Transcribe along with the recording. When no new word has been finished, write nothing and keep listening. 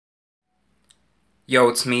Yo,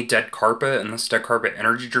 it's me, Deadcarpet, and this is Deadcarpet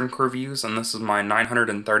energy drink reviews, and this is my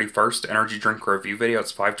 931st energy drink review video.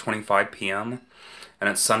 It's 5:25 p.m. and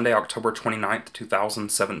it's Sunday, October 29th,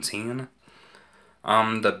 2017.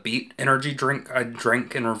 The Beat energy drink I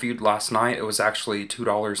drank and reviewed last night, it was actually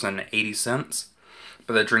 $2.80,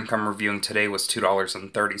 but the drink I'm reviewing today was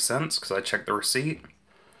 $2.30 because I checked the receipt.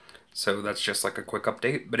 So that's just like a quick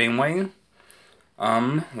update. But anyway,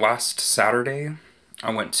 last Saturday,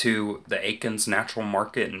 I went to the Aikens Natural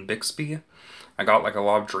Market in Bixby. I got like a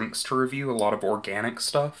lot of drinks to review, a lot of organic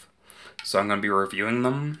stuff, so I'm going to be reviewing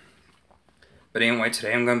them. But anyway,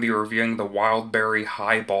 today I'm going to be reviewing the Wild Berry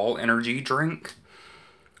Hiball energy drink.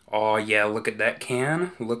 Oh yeah, look at that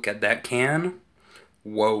can. Look at that can.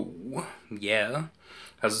 Whoa. Yeah.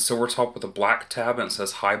 Has a silver top with a black tab and it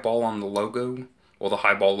says Hiball on the logo. Well, the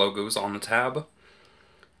Hiball logo's on the tab.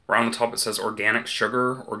 Around the top it says organic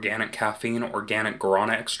sugar, organic caffeine, organic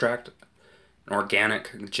guarana extract, and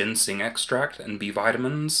organic ginseng extract, and B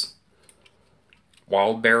vitamins.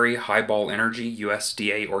 Wildberry Hiball Energy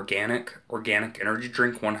USDA organic energy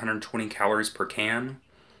drink, 120 calories per can.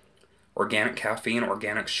 Organic caffeine,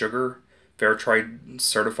 organic sugar, Fairtrade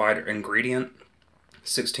certified ingredient,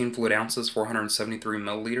 16 fluid ounces, 473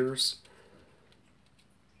 milliliters.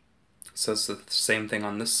 It says the same thing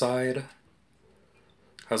on this side.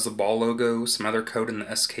 Has the ball logo, some other code in the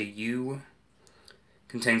SKU.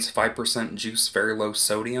 Contains 5% juice, very low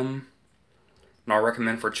sodium. Not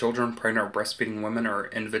recommend for children, pregnant or breastfeeding women, or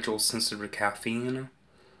individuals sensitive to caffeine.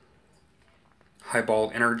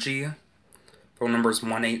 Hiball Energy. Phone number is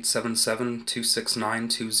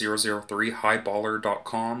 1-877-269-2003,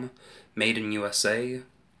 highballer.com. Made in USA.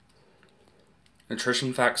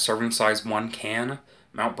 Nutrition facts: serving size 1 can.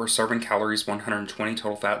 Amount per serving: calories 120,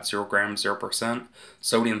 total fat 0 grams 0%,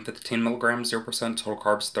 sodium 15 milligrams 0%, total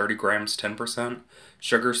carbs 30 grams 10%,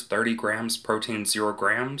 sugars 30 grams, protein 0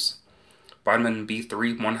 grams, vitamin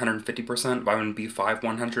B3 150%, vitamin B5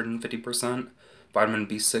 150%, vitamin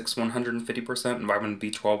B6 150%, and vitamin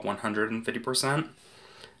B12 150%.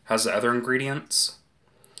 Has the other ingredients.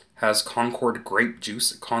 Has Concord grape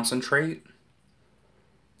juice concentrate.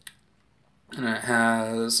 And it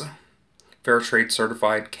has Fairtrade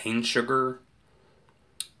certified cane sugar,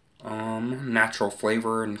 natural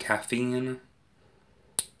flavor and caffeine,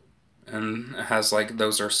 and it has like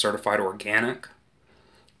those are certified organic.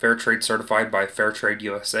 Fairtrade certified by Fairtrade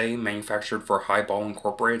USA, manufactured for Hiball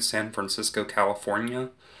Incorporated, San Francisco, California.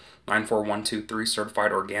 94123,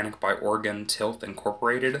 certified organic by Oregon Tilth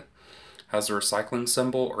Incorporated. Has a recycling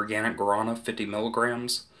symbol, organic guarana 50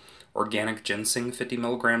 milligrams, organic ginseng 50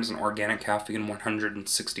 milligrams, and organic caffeine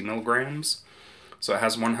 160 milligrams. So it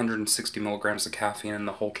has 160 milligrams of caffeine in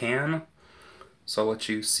the whole can. So I'll let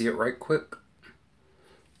you see it right quick.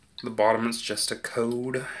 The bottom is just a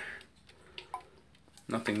code.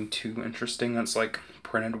 Nothing too interesting that's like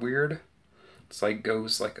printed weird. It's like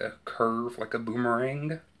goes like a curve, like a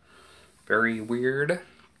boomerang. Very weird.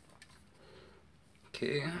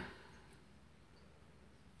 Okay.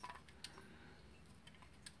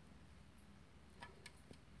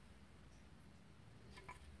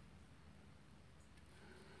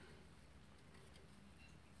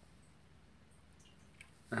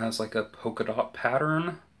 It has like a polka dot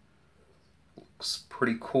pattern. Looks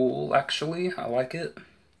pretty cool, actually. I like it.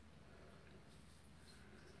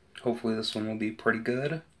 Hopefully this one will be pretty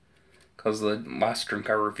good, because the last drink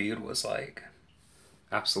I reviewed was like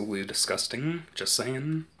absolutely disgusting, just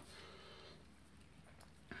saying.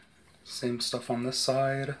 Same stuff on this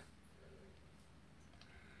side.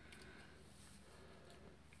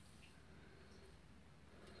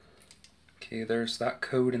 Okay, there's that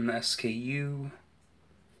code in the SKU.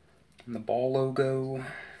 And the ball logo.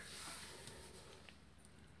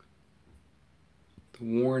 The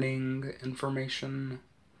warning information.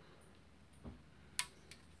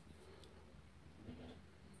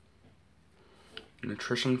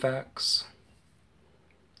 Nutrition facts.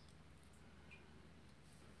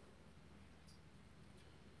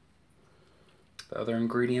 The other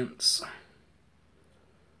ingredients.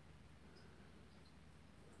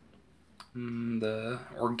 The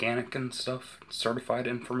organic and stuff, certified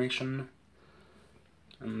information,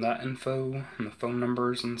 and that info, and the phone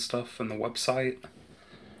numbers and stuff, and the website,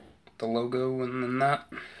 the logo, and then that.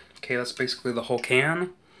 Okay, that's basically the whole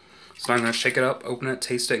can. So I'm going to shake it up, open it,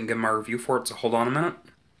 taste it, and give my review for it, so hold on a minute.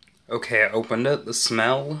 Okay, I opened it. The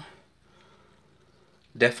smell,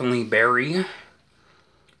 definitely berry.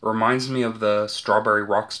 Reminds me of the Strawberry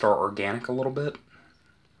Rockstar Organic a little bit.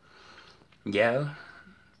 Yeah.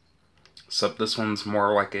 Except this one's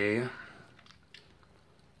more like a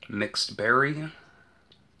mixed berry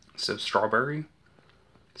instead of strawberry.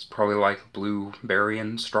 It's probably like blueberry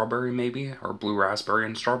and strawberry maybe, or blue raspberry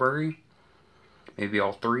and strawberry. Maybe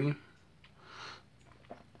all three.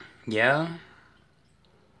 Yeah.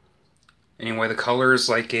 Anyway, the color is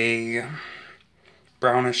like a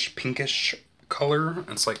brownish pinkish color.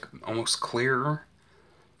 It's like almost clear.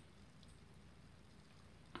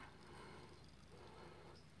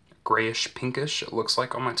 Grayish pinkish it looks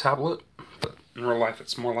like on my tablet, but in real life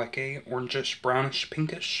it's more like a orangish brownish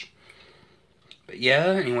pinkish. But yeah,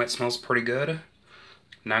 anyway, it smells pretty good.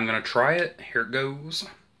 Now I'm gonna try it. Here it goes.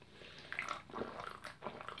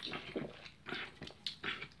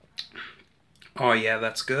 Oh yeah,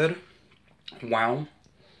 that's good. Wow.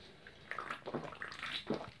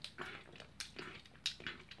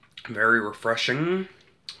 Very refreshing.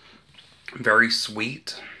 Very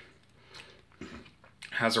sweet.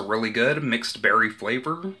 Has a really good mixed berry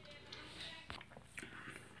flavor.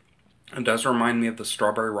 It does remind me of the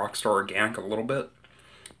Strawberry Rockstar Organic a little bit.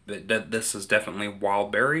 But this is definitely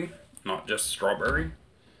wild berry, not just strawberry.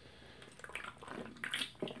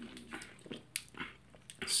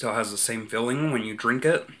 Still has the same feeling when you drink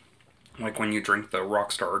it, like when you drink the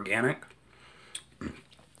Rockstar Organic.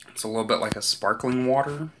 It's a little bit like a sparkling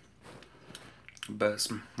water, but it's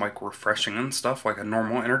like refreshing and stuff, like a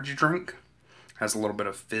normal energy drink. Has a little bit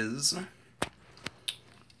of fizz.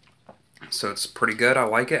 So it's pretty good. I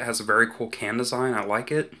like it. It has a very cool can design. I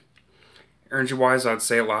like it. Energy wise, I'd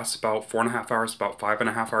say it lasts about 4.5 hours, about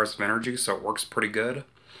 5.5 hours of energy, so it works pretty good.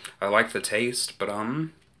 I like the taste, but I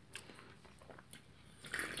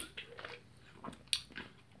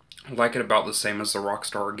like it about the same as the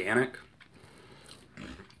Rockstar Organic.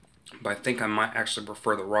 But I think I might actually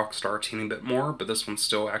prefer the Rockstar a teeny bit more, but this one's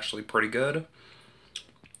still actually pretty good.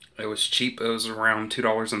 It was cheap. It was around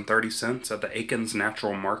 $2.30 at the Aikens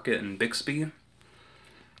Natural Market in Bixby.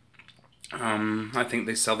 I think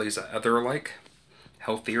they sell these at other, like,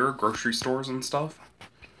 healthier grocery stores and stuff.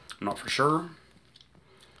 I'm not for sure.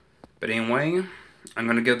 But anyway, I'm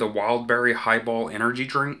going to give the Wild Berry Hiball energy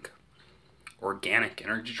drink. Organic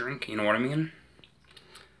energy drink, you know what I mean?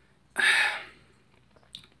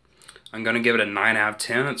 I'm going to give it a 9 out of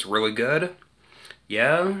 10. It's really good.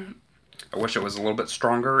 Yeah. I wish it was a little bit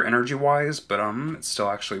stronger energy-wise, but it's still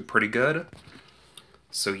actually pretty good.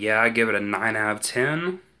 So yeah, I give it a 9 out of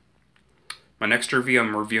 10. My next review,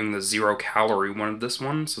 I'm reviewing the 0 calorie one of this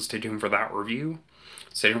one, so stay tuned for that review.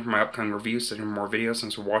 Stay tuned for my upcoming reviews, stay tuned for more videos.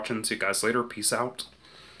 Thanks for watching. See you guys later. Peace out.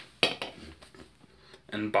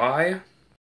 And bye.